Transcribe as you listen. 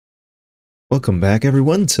Welcome back,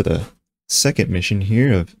 everyone, to the second mission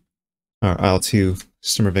here of our IL-2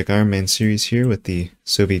 Sturmovik Ironman series here with the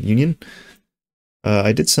Soviet Union.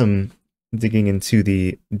 I did some digging into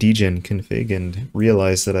the dgen config and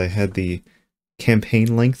realized that I had the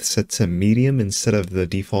campaign length set to medium instead of the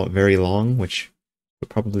default very long, which would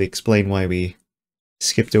probably explain why we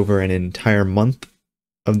skipped over an entire month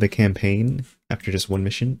of the campaign after just one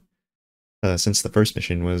mission, since the first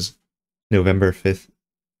mission was November 5th.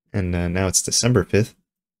 And now it's December 5th.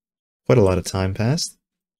 Quite a lot of time passed.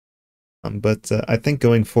 But I think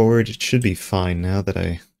going forward it should be fine now that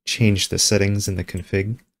I changed the settings in the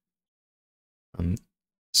config.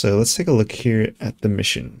 So let's take a look here at the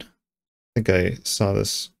mission. I think I saw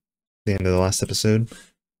this at the end of the last episode.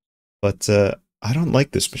 But I don't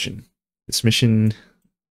like this mission. This mission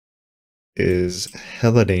is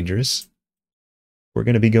hella dangerous. We're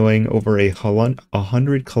going to be going over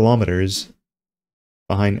 100 kilometers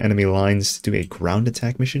behind enemy lines to do a ground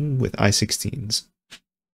attack mission with I-16s.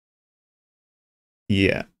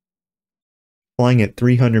 Yeah. Flying at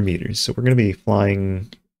 300 meters, so we're going to be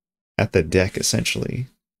flying at the deck, essentially.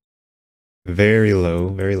 Very low,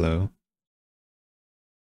 very low.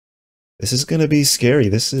 This is going to be scary.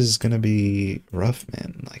 This is going to be rough,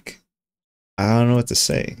 man. Like, I don't know what to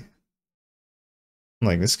say.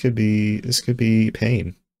 Like, this could be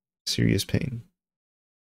pain. Serious pain.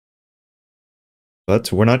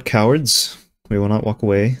 But we're not cowards. We will not walk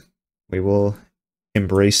away. We will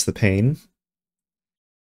embrace the pain,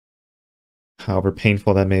 however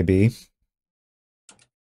painful that may be.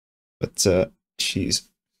 But, jeez.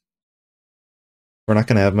 We're not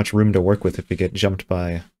going to have much room to work with if we get jumped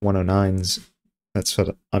by 109s. That's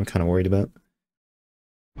what I'm kind of worried about.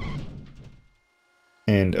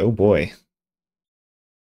 And, oh boy.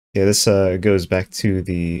 Yeah, this goes back to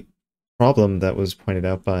the problem that was pointed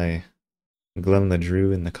out by Glenn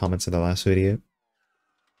LeDrew in the comments of the last video.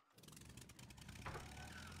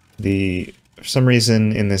 For some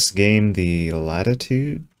reason in this game, the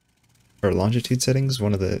latitude or longitude settings,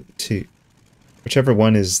 one of the two, whichever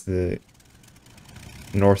one is the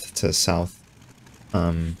north to south,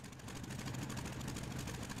 but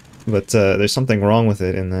there's something wrong with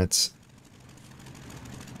it in that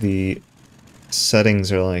the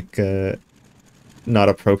settings are like not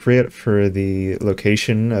appropriate for the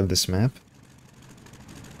location of this map.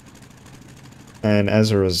 And as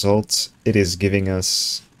a result, it is giving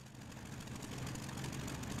us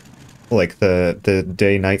like the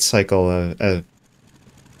day-night cycle of the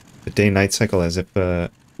day-night cycle as if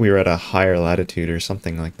we were at a higher latitude or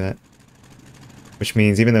something like that. Which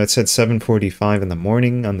means even though it said 7:45 in the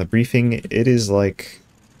morning on the briefing, it is like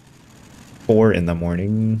 4 in the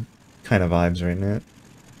morning kind of vibes right now.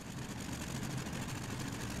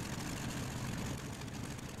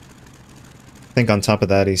 I think on top of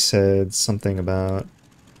that he said something about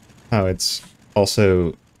how it's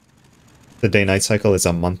also the day-night cycle is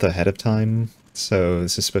a month ahead of time, so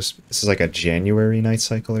this is like a January night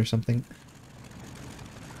cycle or something.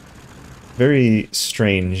 Very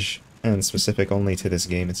strange and specific only to this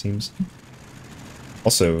game, it seems.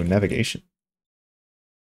 Also, navigation.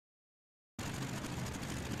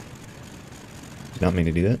 Did not mean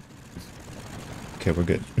to do that. Okay, we're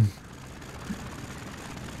good.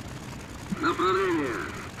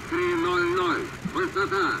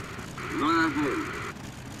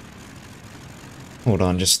 Hold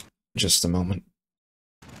on, just a moment.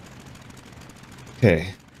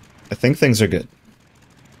 Okay, I think things are good.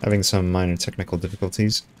 Having some minor technical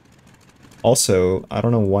difficulties. Also, I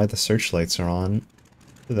don't know why the searchlights are on.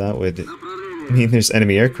 That would mean there's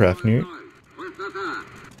enemy aircraft near,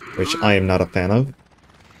 which I am not a fan of.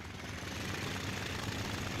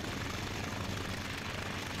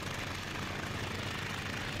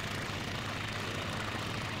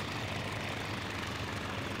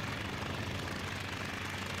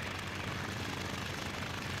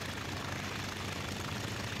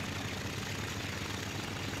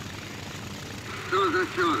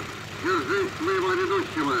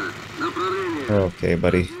 Okay,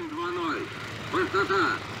 buddy.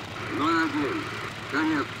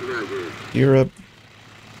 Europe.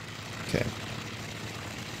 Okay.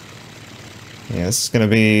 Yeah, this is gonna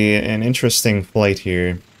be an interesting flight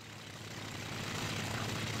here.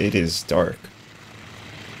 It is dark.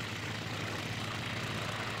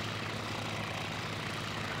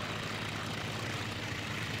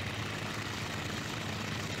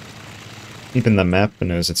 Even the map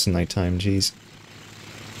knows it's nighttime, jeez.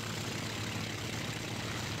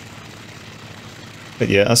 But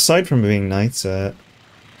yeah, aside from being nights, let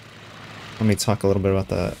me talk a little bit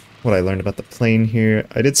about what I learned about the plane here.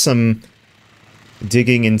 I did some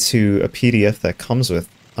digging into a PDF that comes with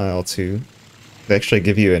IL-2, They actually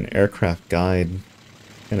give you an aircraft guide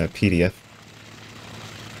in a PDF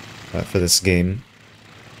for this game.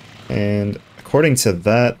 And according to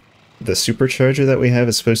that, the supercharger that we have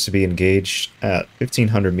is supposed to be engaged at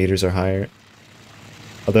 1500 meters or higher.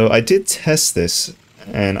 Although I did test this,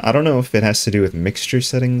 and I don't know if it has to do with mixture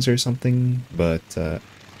settings or something, but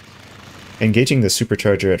engaging the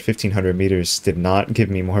supercharger at 1500 meters did not give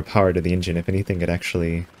me more power to the engine. If anything, it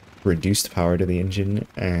actually reduced power to the engine,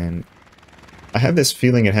 and I have this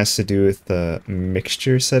feeling it has to do with the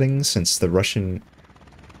mixture settings, since the Russian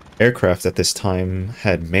aircraft at this time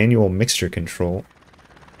had manual mixture control.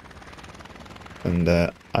 And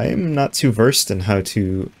I am not too versed in how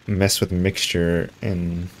to mess with mixture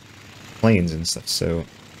in planes and stuff, so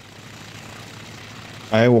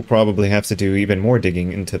I will probably have to do even more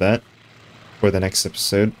digging into that for the next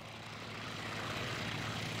episode.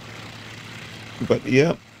 But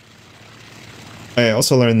yeah, I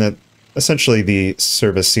also learned that essentially the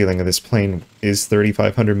service ceiling of this plane is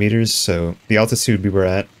 3,500 meters, so the altitude we were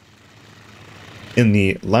at in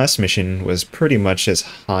the last mission was pretty much as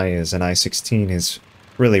high as an I-16 is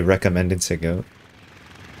really recommended to go.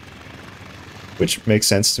 Which makes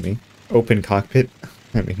sense to me. Open cockpit,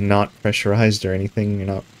 I mean, not pressurized or anything, you're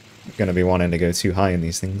not going to be wanting to go too high in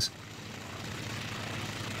these things.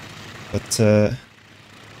 But,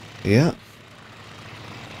 yeah.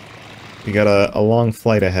 We got a long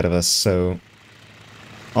flight ahead of us, so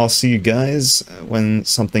I'll see you guys when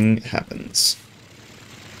something happens.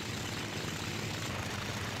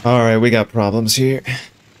 Alright, we got problems here.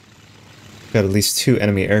 Got at least 2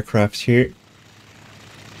 enemy aircraft here.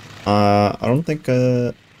 I don't think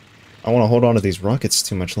I want to hold on to these rockets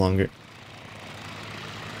too much longer.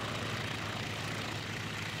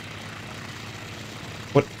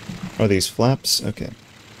 What are these flaps? Okay.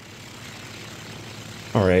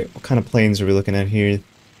 Alright, what kind of planes are we looking at here?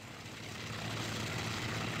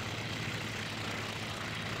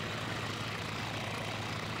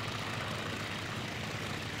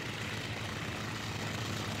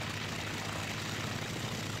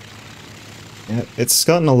 Yeah, it's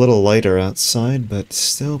gotten a little lighter outside, but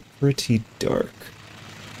still pretty dark.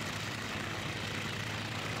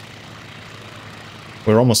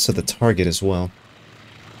 We're almost to the target as well.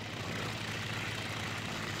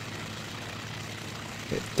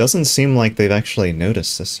 It doesn't seem like they've actually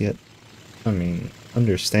noticed us yet. I mean,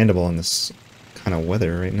 understandable in this kind of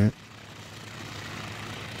weather right now.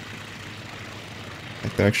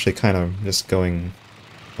 Like they're actually kind of just going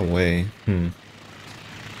away.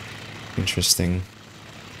 Interesting.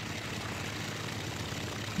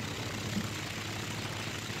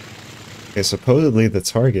 Okay, supposedly the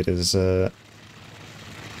target is, right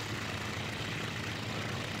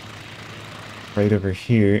over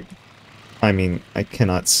here. I mean, I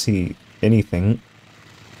cannot see anything.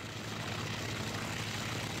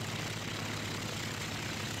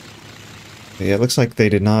 But yeah, it looks like they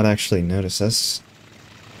did not actually notice us,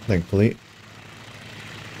 thankfully.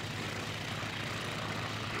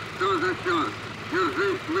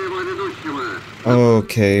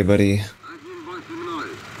 Okay, buddy.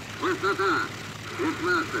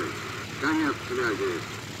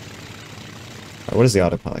 What is the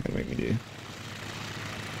autopilot gonna make me do?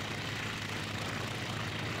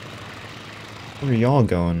 Where are y'all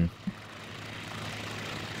going?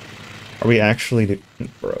 Are we actually...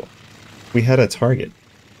 Bro. We had a target.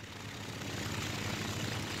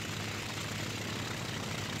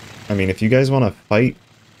 I mean, if you guys want to fight,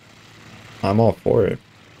 I'm all for it.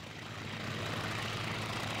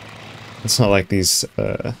 It's not like these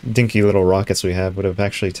dinky little rockets we have would have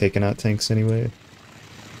actually taken out tanks anyway.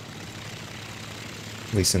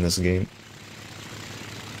 At least in this game.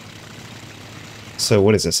 So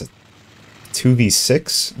what is this? A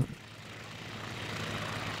 2v6?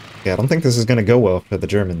 Yeah, I don't think this is gonna go well for the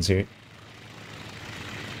Germans here.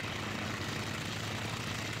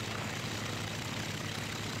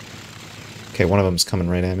 Okay, one of them's coming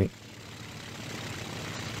right at me.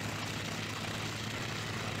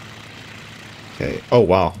 Okay. Oh,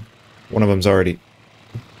 wow. One of them's already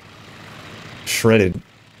shredded.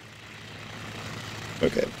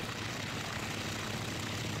 Okay.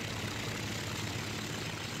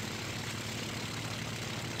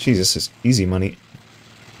 Jeez, this is easy money.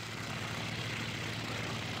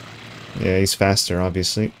 Yeah, he's faster,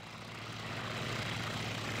 obviously.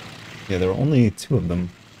 Yeah, there were only 2 of them.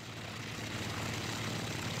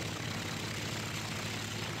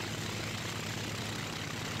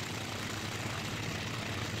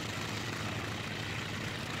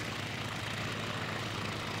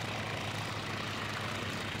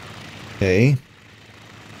 Okay.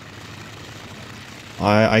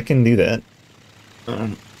 I can do that.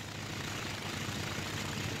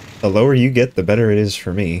 The lower you get, the better it is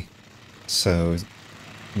for me. So,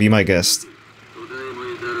 be my guest.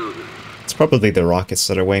 It's probably the rockets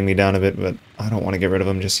that are weighing me down a bit, but I don't want to get rid of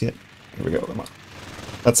them just yet. Here we go, come on.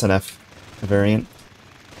 That's an F variant.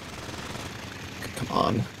 Come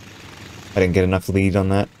on. I didn't get enough lead on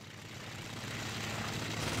that.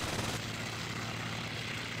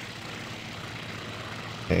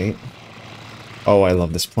 Okay. Oh, I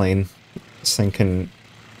love this plane. This thing can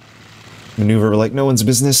maneuver like no one's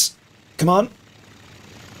business. Come on.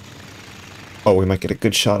 Oh, we might get a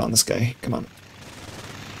good shot on this guy. Come on.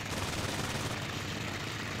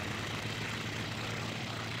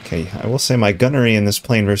 Okay, I will say my gunnery in this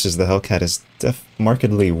plane versus the Hellcat is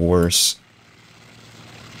markedly worse.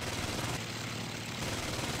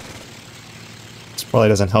 This probably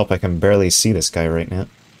doesn't help, I can barely see this guy right now.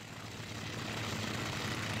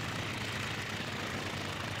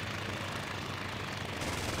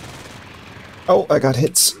 Oh, I got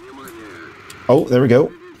hits. Oh, there we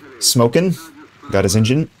go. Smoking. Got his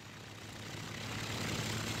engine.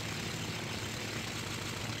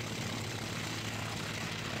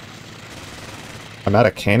 I'm out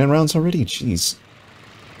of cannon rounds already? Jeez.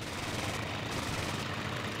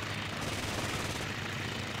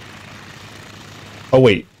 Oh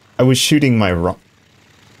wait, I was shooting my wrong...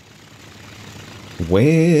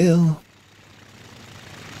 Well...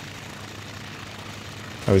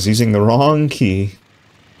 I was using the wrong key.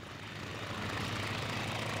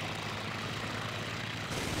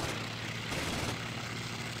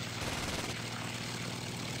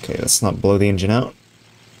 Okay, let's not blow the engine out.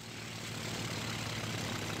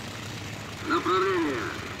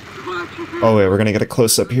 Oh yeah, we're gonna get a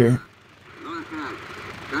close-up here.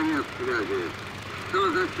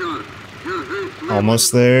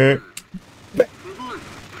 Almost there.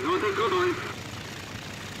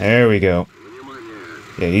 There we go.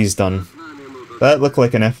 Yeah, he's done. That looked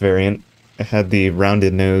like an F variant. It had the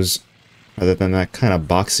rounded nose, rather than that kind of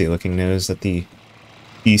boxy looking nose that the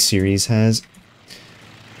E series has.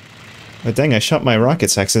 But dang, I shot my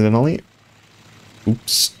rockets accidentally.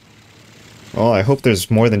 Oops. Well, I hope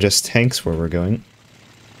there's more than just tanks where we're going.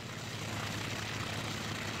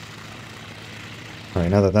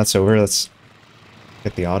 Alright, now that that's over, let's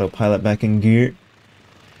get the autopilot back in gear.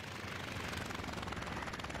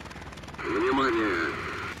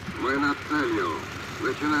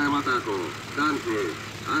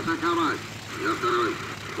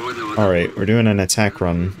 Alright, we're doing an attack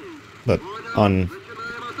run, but on...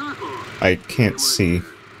 I can't see.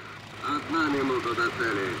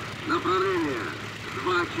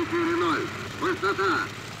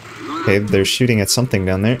 Okay, they're shooting at something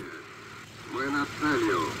down there.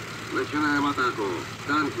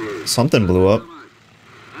 Something blew up.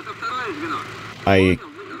 I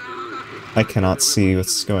cannot see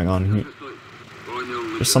what's going on here.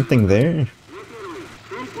 There's something there?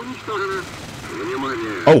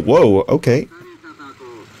 Oh, whoa, okay.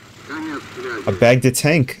 I bagged a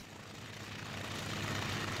tank.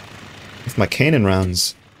 With my cannon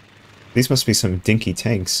rounds. These must be some dinky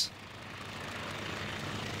tanks.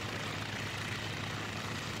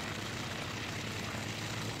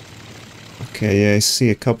 Okay, yeah, I see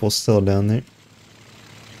a couple still down there.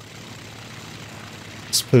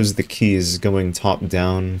 I suppose the key is going top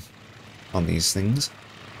down on these things.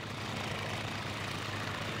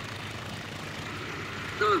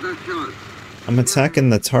 I'm attacking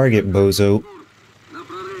the target, bozo.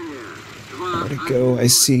 Where'd it go? I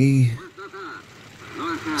see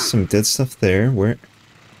some dead stuff there. Where?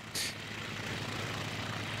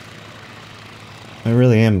 I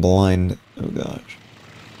really am blind. Oh gosh.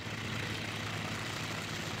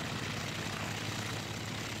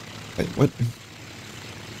 Wait, what?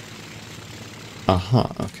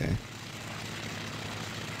 Aha, okay.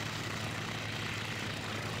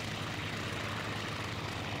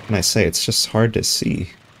 And I say, it's just hard to see.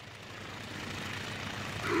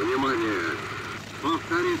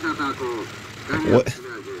 What?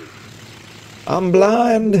 I'm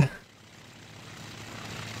blind!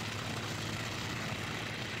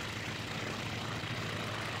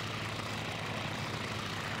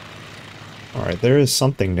 Alright, there is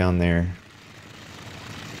something down there.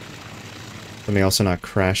 Let me also not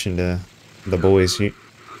crash into the boys here.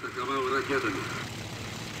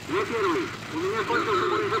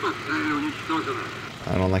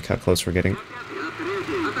 I don't like how close we're getting.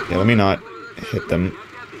 Yeah, let me not hit them.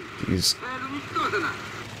 Jeez.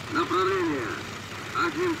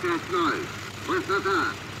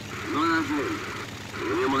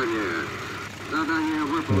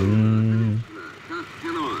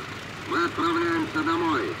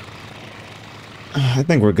 I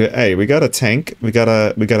think we're good. Hey, we got a tank. We got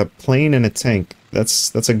a plane and a tank.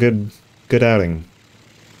 that's a good outing.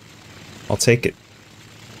 I'll take it.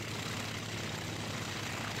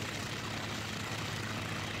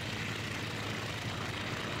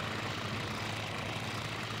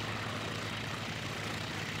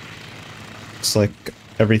 Looks like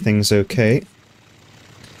everything's okay.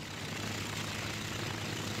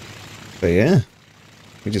 But yeah,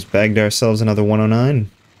 we just bagged ourselves another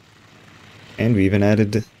 109. And we even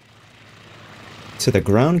added to the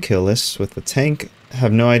ground kill list with the tank. I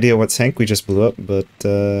have no idea what tank we just blew up, but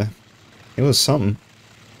it was something.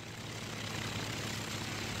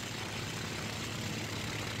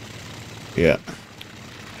 Yeah.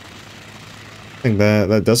 I think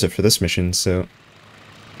that does it for this mission, so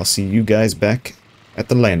I'll see you guys back at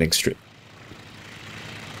the landing strip.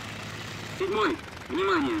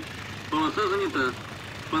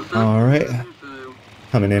 Alright,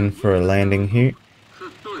 coming in for a landing here.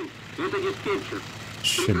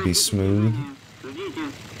 Should be smooth.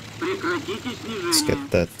 Let's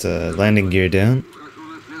get that landing gear down.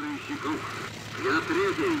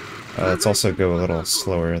 Let's also go a little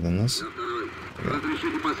slower than this.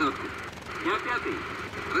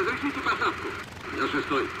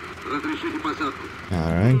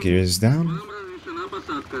 Alright, gears down.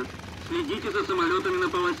 Следите за самолетами на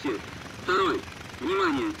полосе. Второй.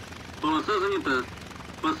 Внимание. Полоса занята.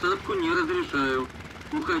 Посадку не разрешаю.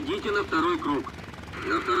 Уходите на второй круг.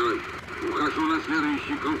 Я второй. Ухожу на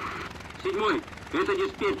следующий круг. Седьмой. Это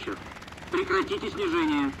диспетчер. Прекратите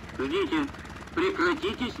снижение. Ждите.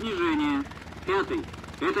 Прекратите снижение. Пятый.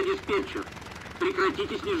 Это диспетчер.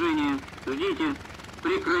 Прекратите снижение. Ждите.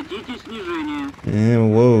 Прекратите снижение.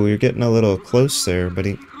 Whoa, you're getting a little close there,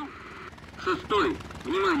 buddy. Шестой.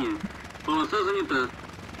 Внимание. Полоса занята.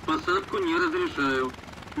 Посадку не разрешаю.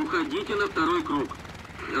 Уходите на второй круг.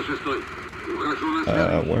 Я шестой. Ухожу на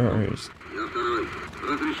следующий. Where are you? Я второй.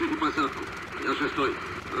 Разрешите посадку. Я шестой.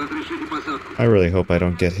 Разрешите посадку. I really hope I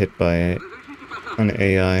don't get hit by an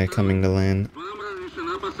AI coming to land. Вам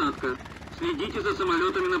разрешена посадка. Следите за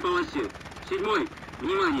самолетами на полосе. Седьмой.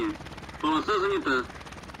 Внимание. Полоса занята.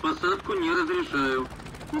 Посадку не разрешаю.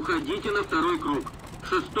 Уходите на второй круг.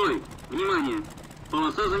 Шестой. Внимание.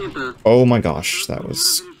 Полоса занята. Oh my gosh, that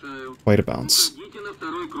was quite a bounce. Уходите на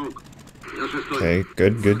второй круг. Я шестой. Okay,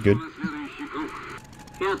 good, good, good.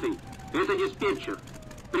 Пятый. Это диспетчер.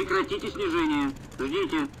 Прекратите снижение.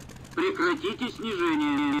 Ждите. Прекратите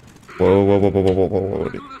снижение. Whoa, whoa, whoa, whoa, whoa, whoa, whoa,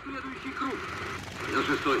 whoa. Я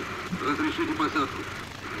шестой. Разрешите посадку.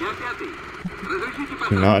 Я пятый. Разрешите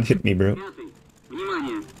посадку. Do not hit me, bro. Пятый.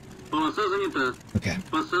 Внимание. Полоса занята. Okay.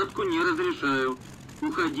 Посадку не разрешаю.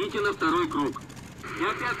 Уходите на второй круг.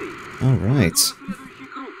 Я пятый. Alright. Следующий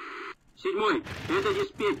круг. Седьмой. Это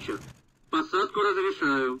диспетчер. Посадку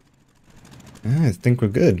разрешаю. I think we're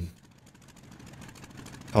good.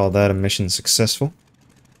 Call that a mission successful.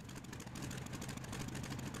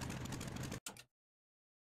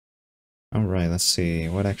 Alright, let's see.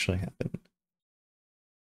 What actually happened?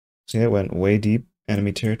 See, it went way deep.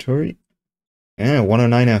 Enemy territory. Yeah,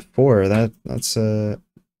 109 F4. That's a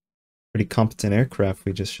pretty competent aircraft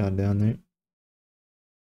we just shot down there.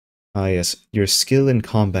 Ah yes, your skill in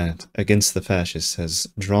combat against the fascists has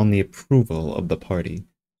drawn the approval of the party.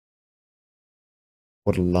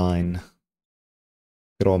 What a line.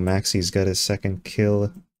 Good old Maxie's got his second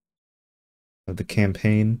kill of the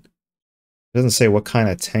campaign. It doesn't say what kind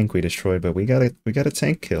of tank we destroyed, but we got a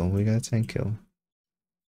tank kill. We got a tank kill.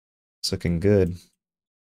 It's looking good.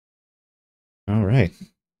 Alright.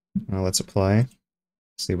 Well, let's apply.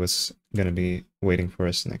 See what's gonna be waiting for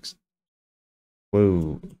us next.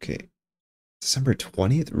 Whoa, okay. December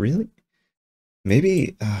 20th? Really?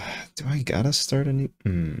 Maybe, do I gotta start a new...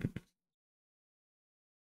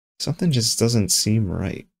 Something just doesn't seem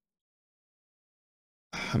right.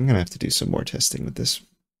 I'm gonna have to do some more testing with this.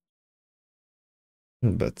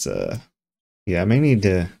 But, yeah, I may need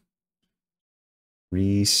to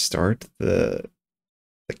restart the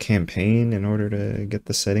campaign in order to get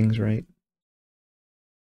the settings right.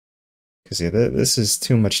 Because, yeah, this is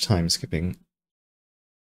too much time skipping.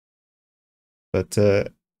 But, yeah,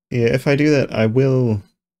 if I do that, I will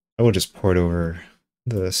just port over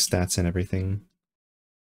the stats and everything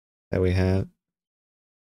that we have.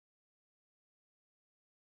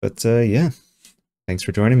 But, yeah, thanks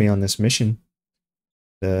for joining me on this mission.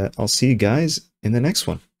 I'll see you guys in the next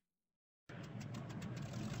one.